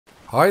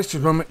Hi, it's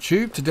just Mum at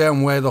Tube. Today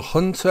I'm Where the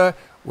Hunter.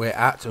 We're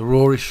at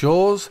Aurora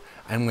Shores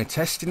and we're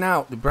testing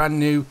out the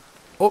brand new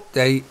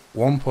update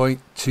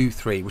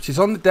 1.23, which is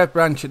on the dev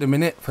branch at the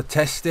minute for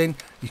testing.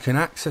 You can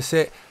access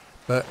it,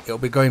 but it'll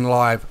be going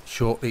live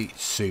shortly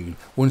soon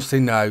once they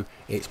know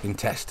it's been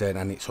tested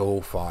and it's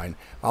all fine.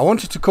 I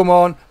wanted to come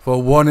on for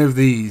one of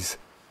these,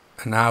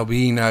 an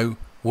albino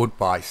wood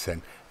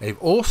bison. They've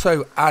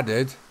also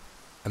added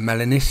a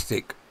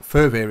melanistic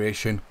fur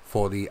variation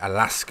for the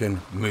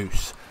Alaskan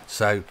moose,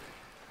 so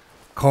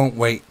can't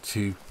wait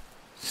to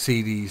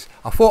see these.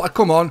 I thought I'd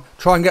come on,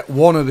 try and get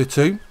one of the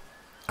two,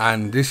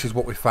 and this is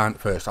what we found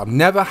first. I've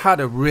never had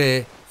a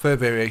rare fur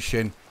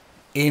variation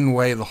in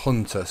Where the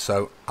Hunter,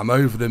 so I'm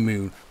over the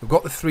moon. We've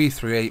got the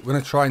 338. We're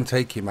going to try and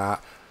take him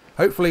out.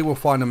 Hopefully we'll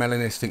find a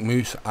melanistic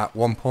moose at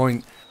one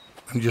point.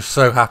 I'm just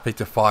so happy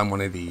to find one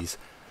of these.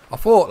 I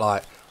thought,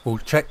 like, we'll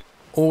check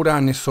all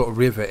down this sort of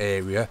river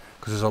area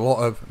because there's a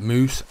lot of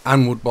moose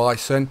and wood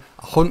bison.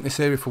 I hunt this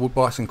area for wood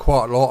bison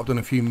quite a lot. I've done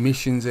a few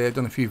missions here,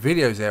 done a few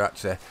videos there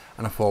actually,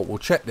 and I thought we'll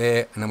check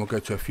there and then we'll go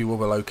to a few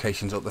other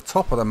locations up the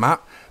top of the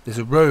map. There's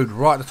a road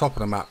right at the top of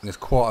the map and there's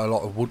quite a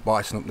lot of wood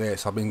bison up there,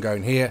 so I've been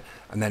going here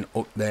and then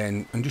up there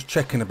and just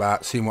checking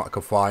about, seeing what I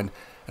could find.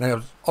 And I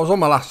was on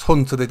my last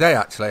hunt of the day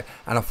actually,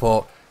 and I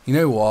thought, you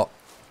know what,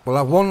 we'll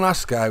have one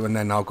last go and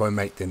then I'll go and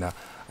make dinner.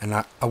 And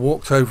I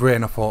walked over here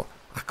and I thought,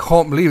 I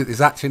can't believe it, there's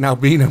actually an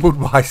albino wood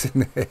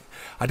bison here.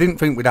 I didn't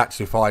think we'd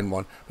actually find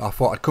one, but I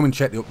thought I'd come and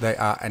check the update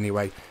out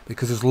anyway,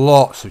 because there's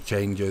lots of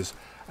changes,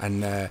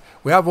 and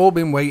we have all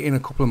been waiting a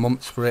couple of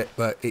months for it,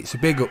 but it's a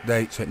big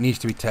update, so it needs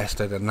to be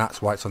tested, and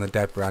that's why it's on the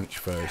dev branch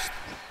first.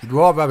 You'd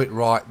rather have it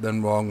right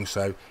than wrong,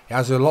 so it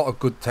has a lot of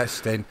good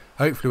testing.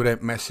 Hopefully we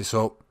don't mess this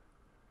up.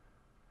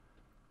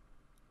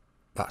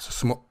 That's a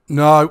small...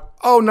 No!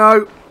 Oh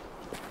no!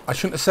 I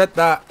shouldn't have said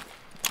that.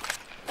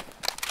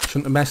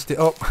 Shouldn't have messed it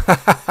up.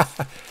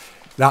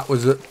 That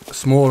was a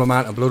small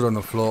amount of blood on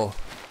the floor.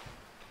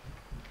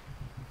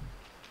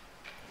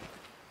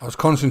 I was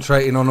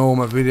concentrating on all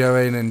my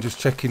videoing and just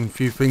checking a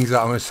few things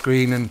out on my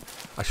screen, and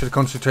I should have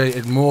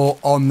concentrated more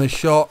on the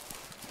shot.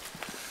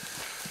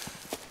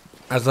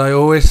 As I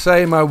always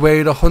say in my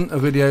Where the Hunter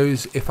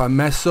videos, if I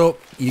mess up,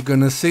 you're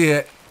going to see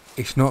it.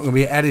 It's not going to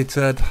be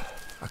edited.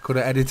 I could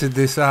have edited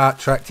this out,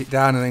 tracked it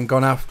down and then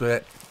gone after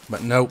it,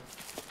 but nope.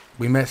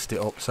 We messed it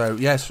up. So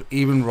yes,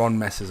 even Ron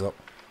messes up.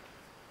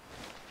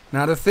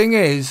 Now the thing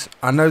is,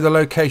 I know the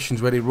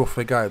locations where they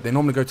roughly go. They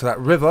normally go to that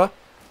river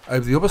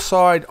over the other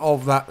side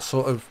of that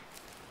sort of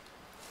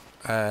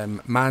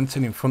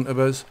mountain in front of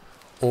us,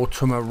 or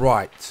to my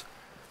right.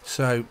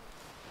 So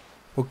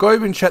we'll go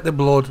over and check the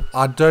blood.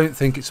 I don't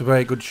think it's a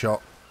very good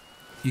shot.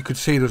 You could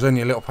see there's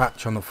only a little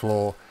patch on the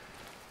floor,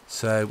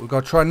 so we've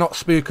got to try not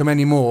spook them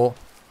anymore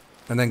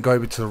and then go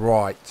over to the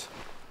right.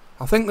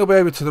 I think they'll be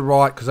over to the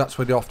right because that's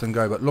where they often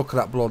go, but look at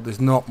that blood, there's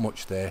not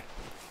much there.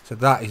 So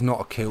that is not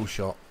a kill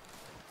shot.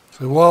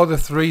 So while the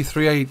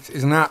 338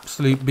 is an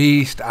absolute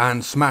beast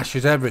and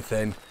smashes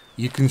everything,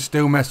 you can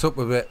still mess up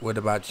with it with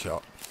a bad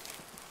shot.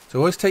 So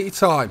always take your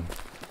time.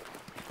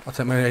 I'll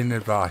take my own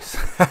advice.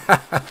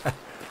 But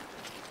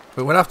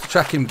we'll have to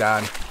track him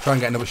down, try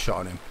and get another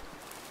shot on him.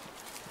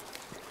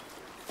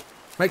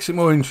 Makes it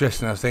more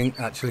interesting, I think,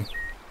 actually.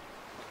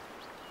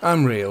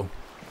 Unreal.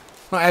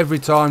 Not every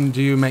time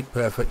do you make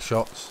perfect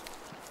shots.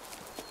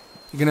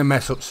 You're going to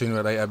mess up sooner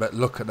or later, but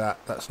look at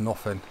that. That's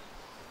nothing.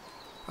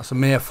 That's a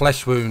mere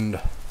flesh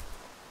wound.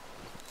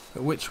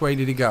 But which way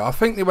did he go? I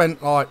think they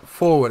went like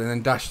forward and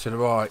then dashed to the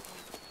right.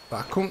 But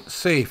I couldn't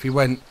see if he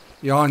went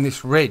behind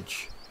this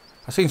ridge.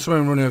 I seen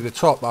someone running over the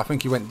top, but I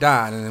think he went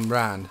down and then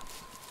round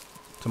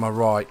to my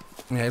right.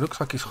 Yeah, it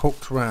looks like he's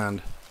hooked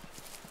round.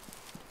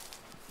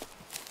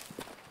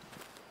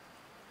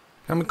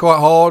 Can be quite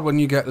hard when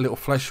you get little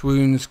flesh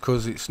wounds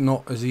because it's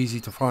not as easy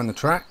to find the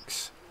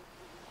tracks.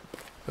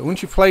 But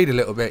once you've played a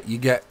little bit, you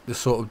get the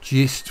sort of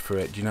gist for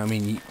it. Do you know what I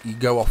mean? You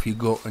go off your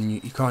gut and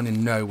you kind of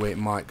know where it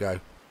might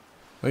go.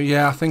 But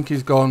yeah, I think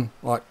he's gone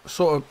like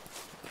sort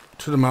of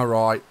to my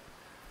right.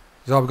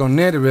 He's either gone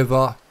near the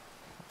river,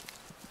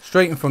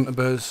 straight in front of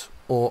us,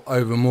 or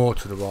over more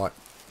to the right.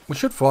 We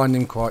should find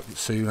him quite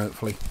soon,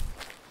 hopefully.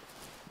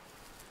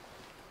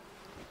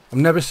 I've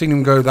never seen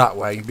him go that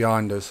way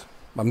behind us.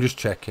 I'm just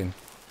checking.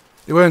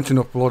 There weren't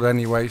enough blood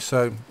anyway,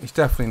 so he's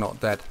definitely not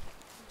dead.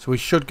 So we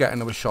should get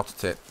another shot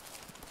at it.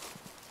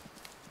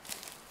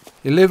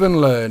 You live and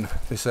learn,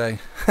 they say.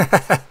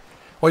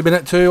 What you been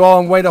up to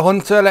on Where the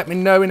Hunter? Let me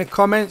know in the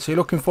comments. Are you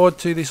looking forward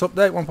to this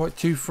update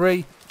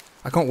 1.23?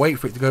 I can't wait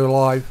for it to go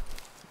live.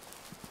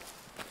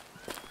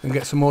 And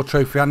get some more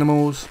trophy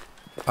animals.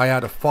 I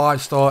had a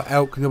 5-star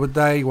elk the other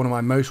day, one of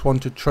my most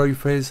wanted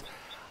trophies.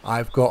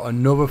 I've got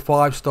another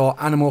 5-star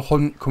animal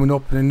hunt coming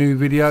up in a new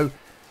video.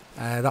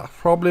 That'll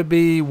probably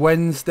be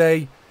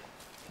Wednesday,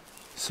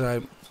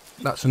 so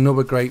that's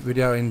another great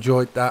video. I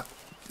enjoyed that.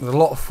 It was a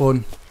lot of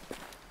fun.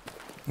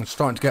 I'm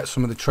starting to get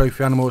some of the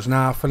trophy animals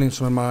now, filling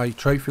some of my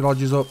trophy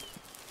lodges up.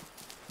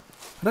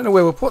 I don't know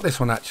where we'll put this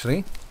one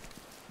actually.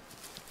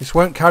 This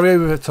won't carry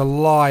over to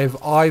live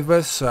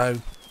either, so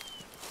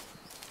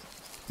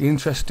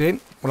interesting.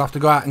 we'll have to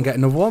go out and get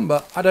another one,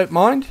 but I don't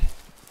mind.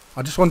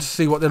 I just want to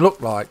see what they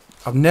look like.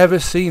 I've never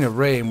seen a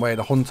rare in Way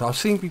the Hunter. I've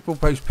seen people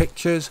post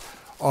pictures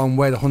on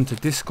Way the Hunter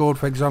Discord,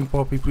 for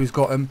example, people who's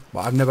got them,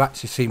 but I've never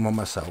actually seen one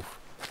myself.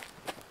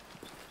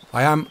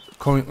 I am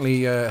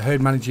currently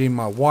herd managing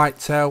my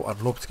whitetail.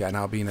 I'd love to get an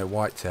albino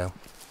whitetail.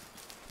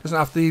 Doesn't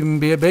have to even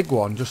be a big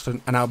one, just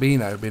an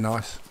albino would be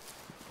nice.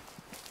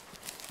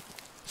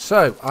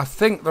 So, I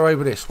think they're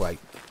over this way.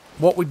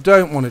 What we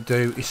don't want to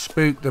do is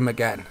spook them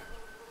again.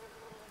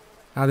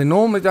 Now, they're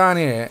normally down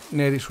here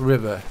near this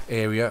river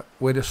area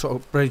where the sort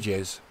of bridge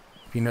is,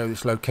 if you know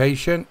this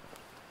location.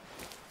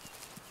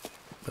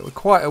 But we're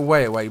quite a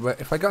way away, but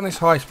if I get on this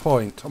highest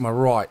point on my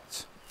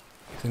right,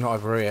 if they're not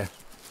over here,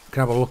 you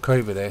can have a look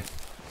over there.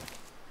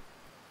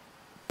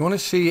 If you want to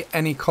see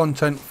any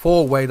content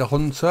for Way the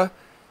Hunter,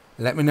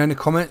 let me know in the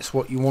comments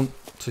what you want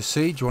to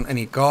see. Do you want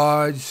any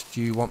guides?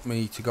 Do you want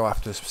me to go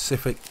after a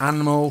specific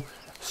animal,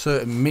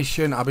 certain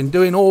mission? I've been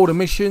doing all the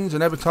missions,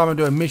 and every time I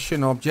do a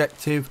mission or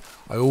objective,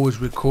 I always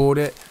record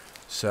it.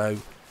 So,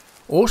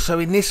 also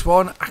in this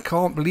one, I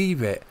can't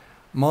believe it.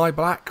 My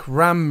black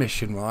ram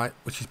mission, right,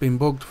 which has been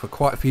bugged for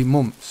quite a few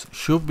months,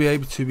 should be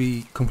able to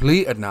be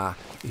completed now.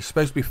 It's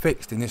supposed to be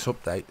fixed in this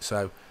update,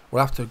 so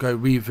we'll have to go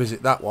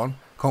revisit that one.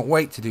 Can't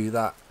wait to do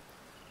that.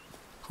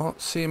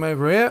 Can't see him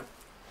over here.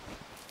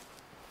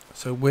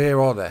 So where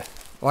are they?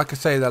 Like I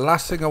say, the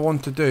last thing I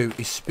want to do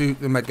is spook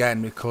them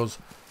again, because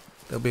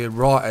they'll be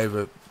right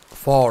over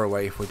far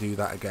away if we do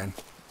that again.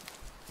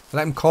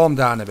 Let them calm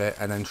down a bit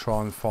and then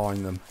try and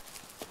find them.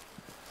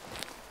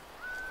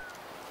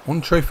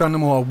 One trophy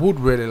animal I would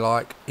really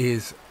like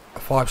is a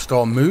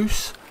 5-star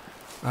moose.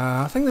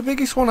 I think the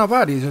biggest one I've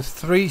had is a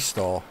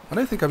 3-star. I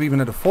don't think I've even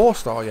had a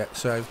 4-star yet,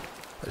 so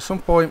at some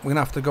point we're going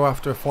to have to go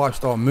after a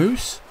 5-star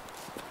moose.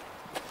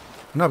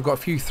 I know I've got a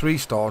few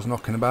 3-stars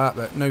knocking about,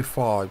 but no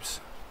 5s.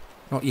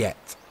 Not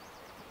yet.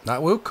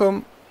 That will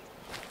come.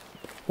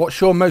 What's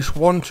your most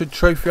wanted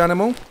trophy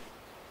animal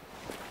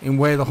in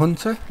Way the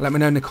Hunter? Let me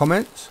know in the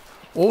comments.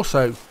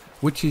 Also,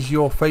 which is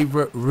your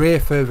favourite rare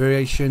fur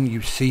variation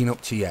you've seen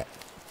up to yet?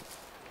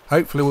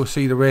 Hopefully we'll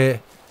see the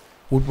rare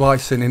wood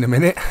bison in a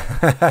minute.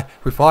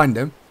 If we find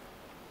him.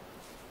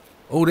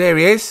 Oh, there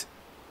he is.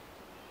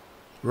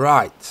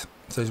 Right.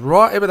 So he's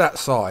right over that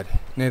side,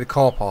 near the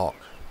car park.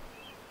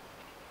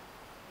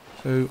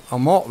 So I'll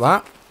mark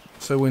that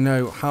so we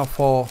know how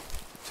far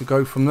to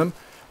go from them.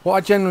 What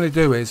I generally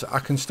do is I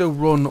can still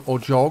run or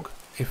jog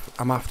if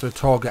I'm after a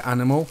target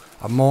animal.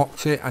 I've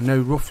marked it. I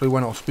know roughly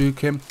when I'll spook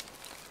him.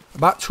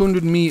 About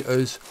 200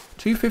 metres,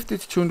 250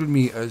 to 200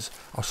 metres,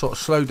 I'll sort of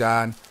slow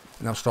down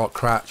and I'll start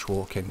crouch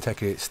walking,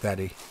 taking it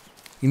steady.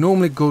 You're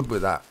normally good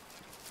with that.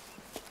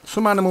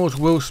 Some animals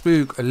will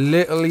spook a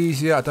little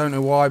easier, I don't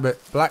know why, but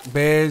black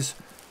bears,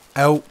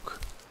 elk,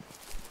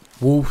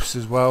 wolves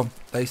as well,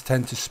 they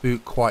tend to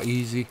spook quite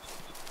easy.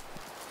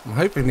 I'm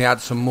hoping they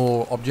add some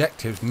more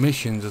objectives,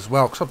 missions as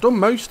well, because I've done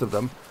most of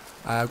them.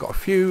 I've got a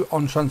few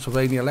on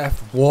Transylvania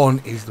left. One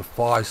is the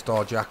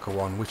 5-star jackal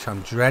one, which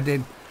I'm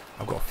dreading.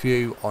 I've got a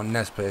few on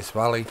Nez Perce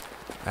Valley.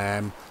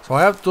 So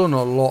I have done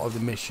a lot of the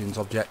missions,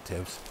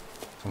 objectives.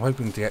 So I'm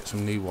hoping to get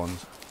some new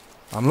ones.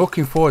 I'm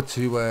looking forward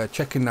to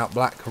checking that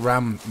black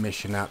ram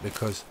mission out,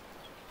 because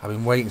I've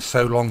been waiting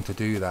so long to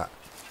do that.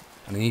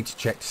 And I need to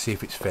check to see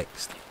if it's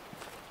fixed.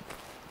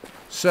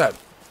 So,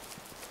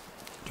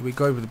 do we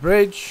go over the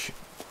bridge,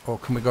 or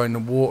can we go in the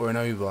water and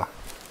over?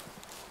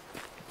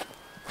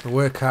 To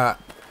work out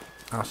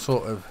our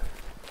sort of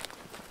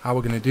how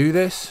we're going to do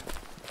this.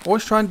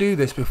 Always try and do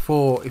this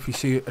before, if you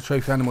see a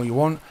trophy animal you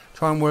want,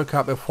 try and work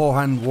out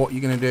beforehand what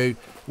you're going to do,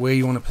 where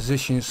you want to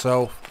position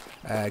yourself,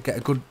 get a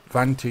good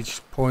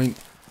vantage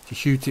point to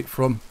shoot it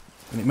from,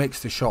 and it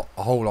makes the shot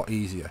a whole lot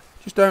easier.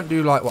 Just don't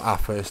do like what I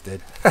first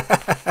did.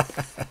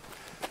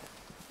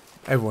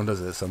 Everyone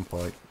does it at some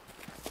point.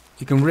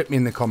 You can rip me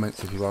in the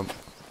comments if you want.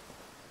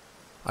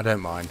 I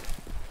don't mind.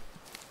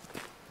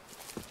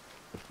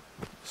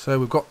 So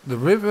we've got the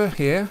river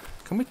here.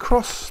 Can we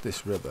cross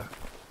this river?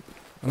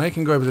 I know you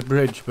can go over the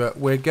bridge, but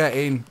we're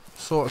getting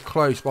sort of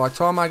close. By the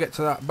time I get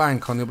to that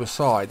bank on the other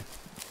side,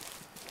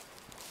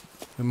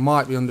 we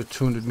might be under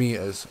 200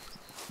 metres.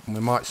 And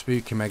we might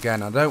spook him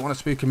again. I don't want to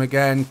spook him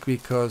again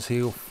because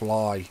he'll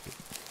fly.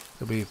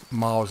 He'll be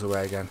miles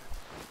away again.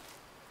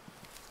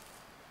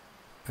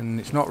 And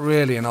it's not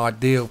really an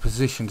ideal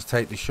position to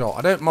take the shot.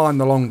 I don't mind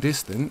the long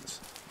distance.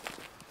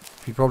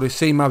 If you've probably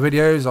seen my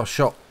videos, I've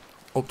shot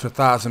up to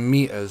 1,000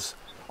 metres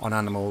on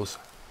animals.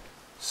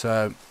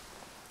 So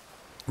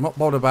I'm not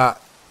bothered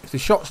about, if the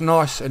shot's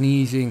nice and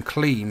easy and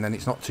clean, then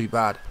it's not too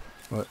bad.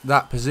 But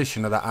that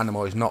position of that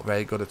animal is not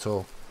very good at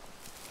all.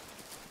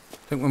 I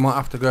think we might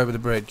have to go over the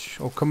bridge,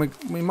 or can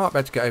we might be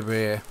able to get over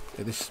here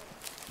at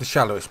the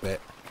shallowest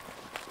bit.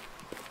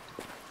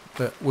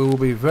 But we will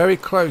be very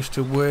close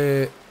to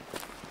where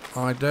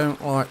I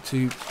don't like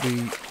to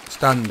be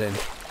standing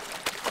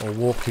or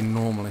walking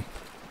normally.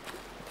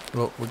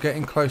 Look, we're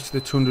getting close to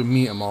the 200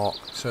 metre mark,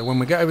 so when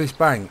we get over this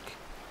bank,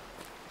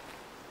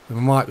 we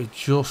might be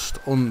just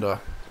under.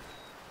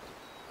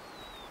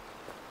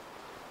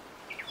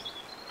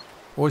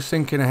 Always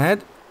thinking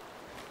ahead.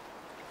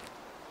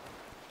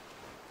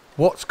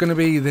 what's going to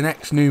be the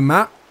next new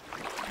map.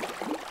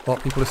 A lot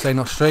of people are saying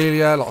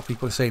Australia, a lot of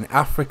people are saying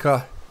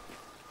Africa.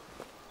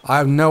 I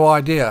have no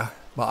idea,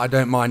 but I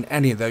don't mind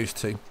any of those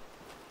two.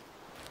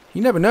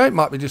 You never know, it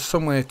might be just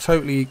somewhere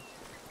totally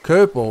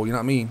curveball, you know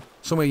what I mean?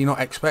 Somewhere you're not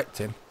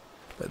expecting.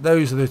 But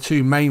those are the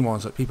two main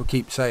ones that people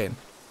keep saying.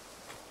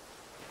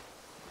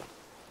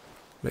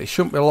 But it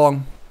shouldn't be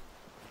long.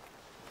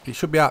 It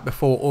should be out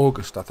before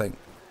August, I think.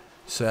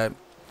 So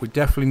we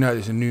definitely know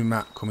there's a new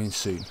map coming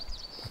soon.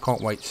 I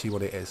can't wait to see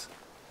what it is.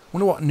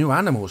 Wonder what new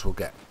animals we'll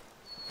get.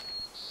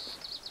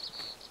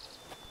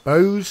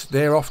 Bows,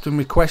 they're often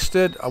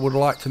requested. I would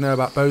like to know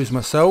about bows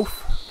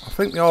myself. I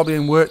think they are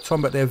being worked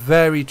on, but they're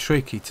very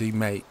tricky to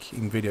make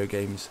in video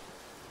games.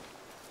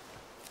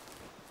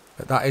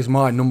 But that is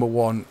my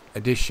 #1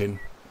 addition,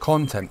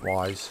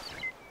 content-wise,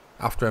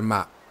 after a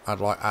map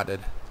I'd like added.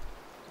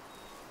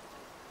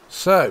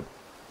 So,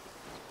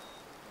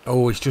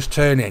 oh, it's just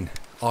turning.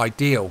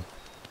 Ideal.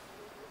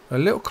 A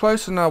little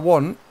closer than I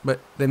want, but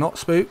they're not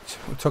spooked.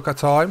 We took our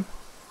time.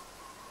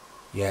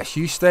 Yes,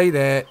 you stay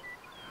there.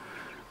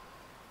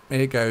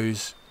 Here it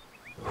goes.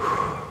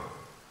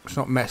 Let's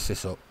not mess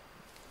this up.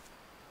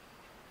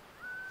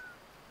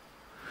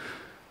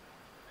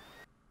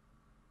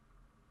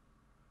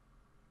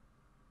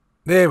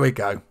 There we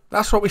go.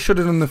 That's what we should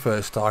have done the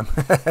first time.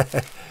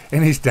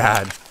 In his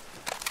dad.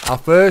 Our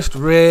first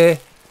rare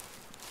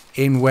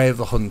in Way of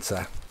the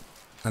Hunter.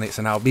 And it's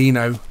an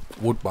albino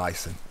wood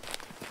bison.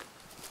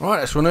 Right,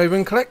 let's run over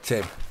and collect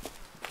him.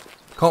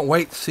 Can't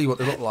wait to see what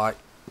they look like.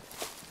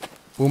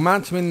 We'll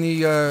mount him in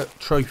the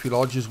trophy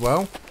lodge as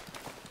well.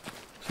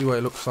 See what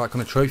it looks like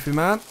on a trophy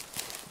mount.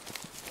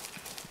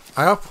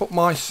 I have put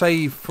my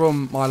save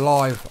from my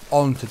live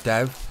onto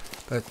dev,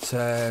 but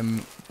I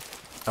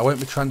won't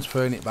be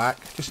transferring it back,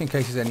 just in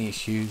case there's any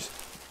issues.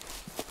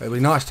 But it'll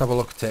be nice to have a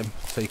look at him,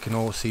 so you can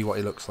all see what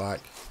he looks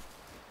like.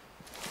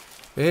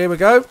 But here we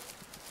go.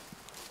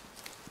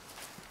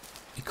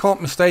 You can't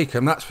mistake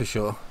him, that's for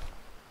sure.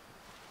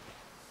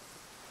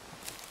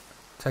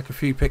 Take a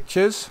few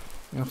pictures.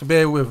 You have to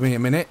bear with me a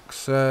minute,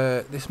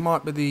 because this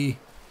might be the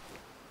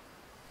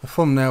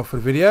thumbnail for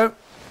the video.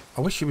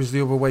 I wish it was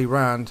the other way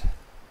round.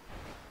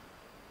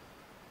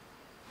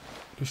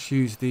 Just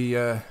use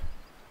the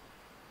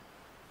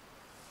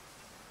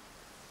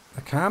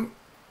cam.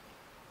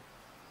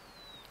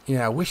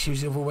 Yeah, I wish it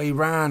was the other way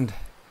round.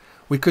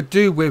 We could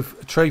do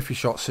with a trophy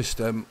shot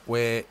system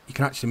where you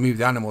can actually move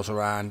the animals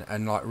around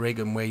and like rig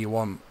them where you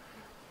want,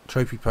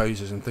 trophy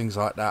poses and things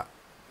like that,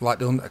 like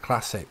the Hunter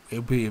Classic. It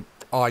would be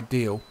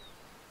ideal.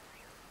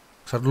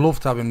 So I'd love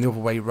to have him the other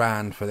way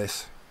round for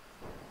this.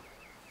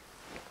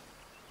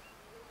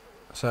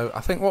 So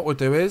I think what we'll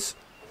do is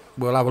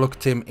we'll have a look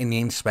at him in the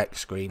inspect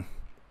screen.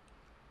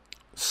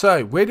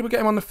 So where did we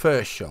get him on the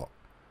first shot?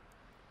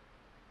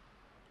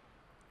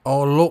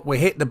 Oh look, we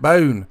hit the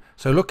bone.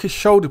 So look, his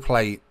shoulder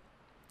plate,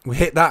 we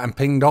hit that and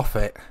pinged off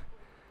it.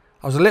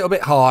 I was a little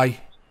bit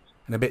high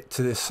and a bit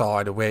to the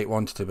side of where it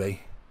wanted to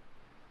be,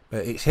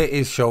 but it's hit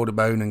his shoulder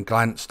bone and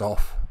glanced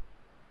off.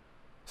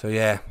 So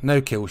yeah, no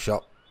kill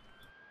shot.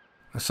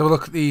 Let's have a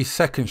look at the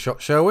second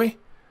shot, shall we?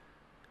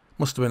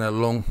 Must have been a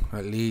lung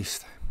at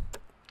least.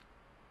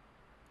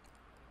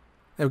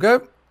 There we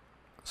go.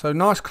 So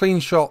nice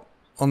clean shot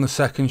on the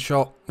second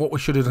shot. What we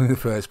should have done in the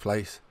first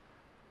place.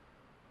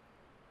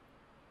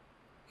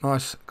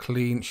 Nice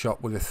clean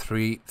shot with a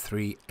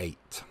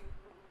 338.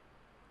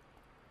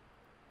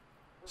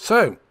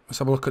 So let's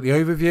have a look at the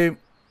overview.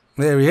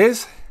 There he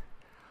is.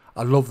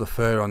 I love the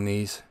fur on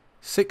these.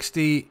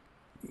 60%.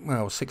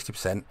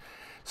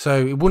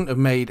 So it wouldn't have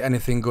made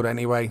anything good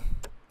anyway.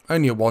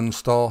 Only a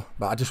 1-star,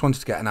 but I just wanted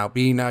to get an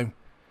albino.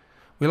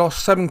 We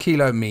lost 7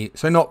 kilo meat,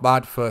 so not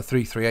bad for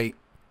 338.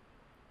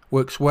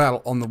 Works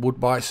well on the wood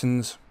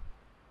bisons.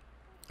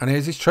 And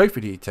here's his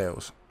trophy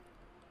details.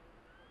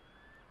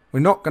 We're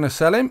not going to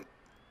sell him.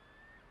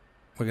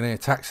 We're going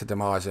to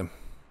taxidermise him.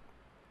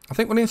 I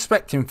think we'll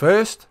inspect him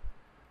first,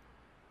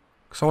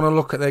 because I want to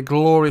look at their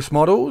glorious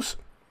models.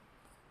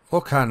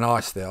 Look how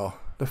nice they are.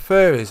 The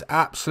fur is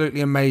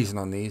absolutely amazing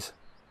on these.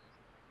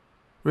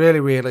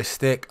 Really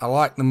realistic. I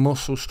like the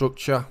muscle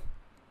structure.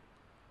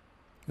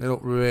 They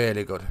look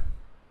really good.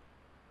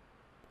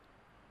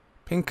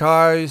 Pink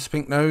eyes,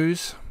 pink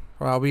nose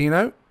for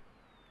albino.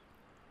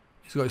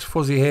 He's got his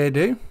fuzzy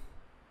hairdo.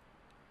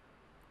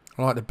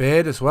 I like the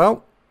beard as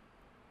well.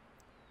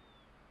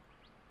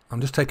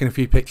 I'm just taking a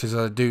few pictures as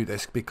I do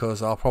this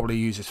because I'll probably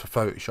use this for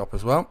Photoshop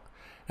as well.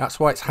 That's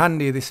why it's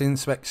handy, this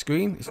inspect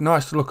screen. It's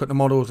nice to look at the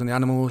models and the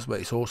animals, but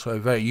it's also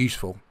very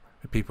useful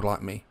for people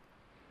like me.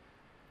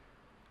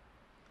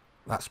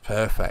 That's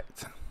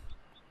perfect. A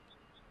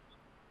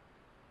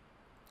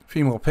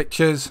few more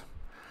pictures.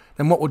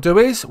 Then what we'll do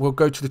is we'll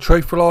go to the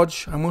trophy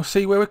lodge and we'll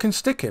see where we can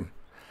stick him.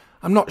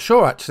 I'm not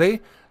sure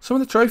actually. Some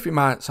of the trophy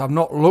mounts I've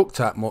not looked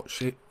at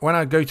much. When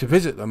I go to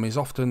visit them is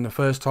often the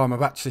first time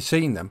I've actually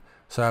seen them.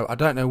 So I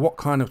don't know what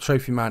kind of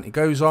trophy mount it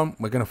goes on.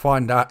 We're going to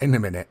find out in a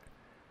minute.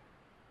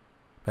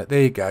 But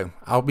there you go.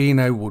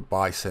 Albino wood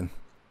bison.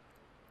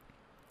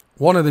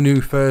 One of the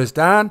new furs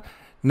down.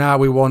 Now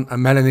we want a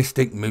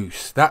melanistic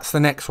moose. That's the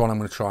next one I'm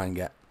going to try and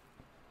get.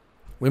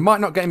 We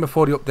might not get him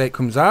before the update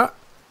comes out,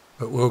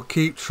 but we'll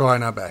keep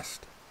trying our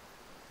best.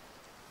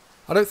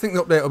 I don't think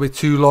the update will be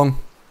too long,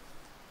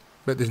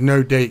 but there's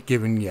no date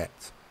given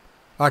yet.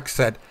 Like I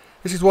said,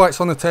 this is why it's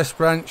on the test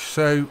branch,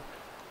 so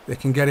they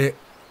can get it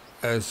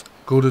as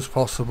good as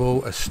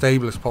possible, as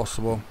stable as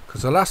possible,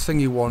 because the last thing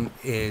you want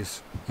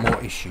is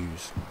more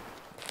issues.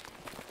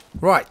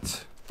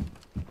 Right,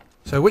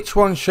 so which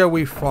one shall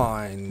we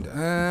find?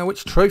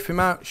 Which trophy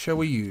mount shall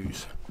we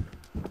use?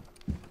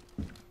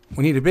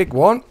 We need a big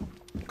one,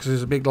 because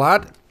there's a big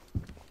lad.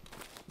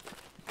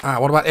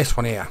 What about this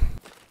one here?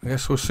 I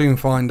guess we'll soon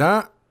find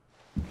out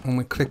when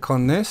we click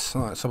on this.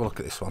 Right, let's have a look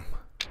at this one.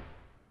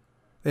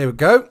 There we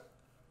go.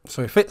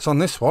 So it fits on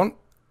this one.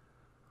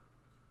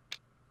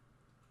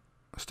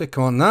 Stick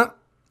on that.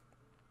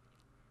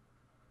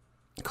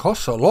 It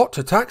costs a lot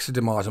to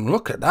taxidermise them.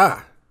 Look at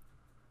that.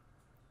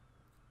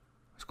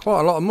 It's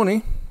quite a lot of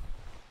money.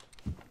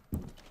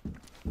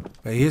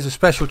 But he is a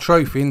special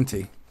trophy, isn't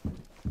he?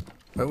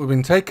 But we've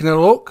been taking a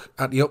look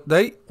at the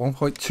update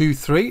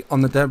 1.23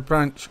 on the dev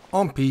branch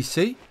on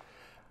PC.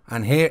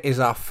 And here is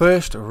our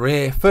first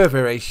rare fur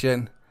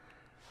variation,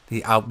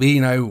 the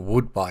Albino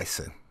wood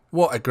bison.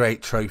 What a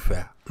great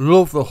trophy.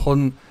 Love the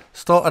hunt.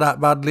 Started out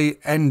badly,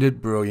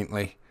 ended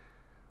brilliantly.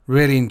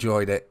 Really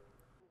enjoyed it.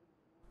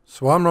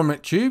 So I'm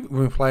RonMcTube.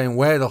 We've been playing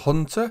Where the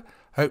Hunter.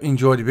 Hope you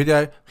enjoyed the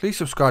video. Please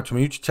subscribe to my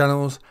YouTube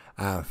channels.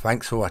 And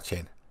thanks for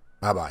watching.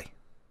 Bye bye.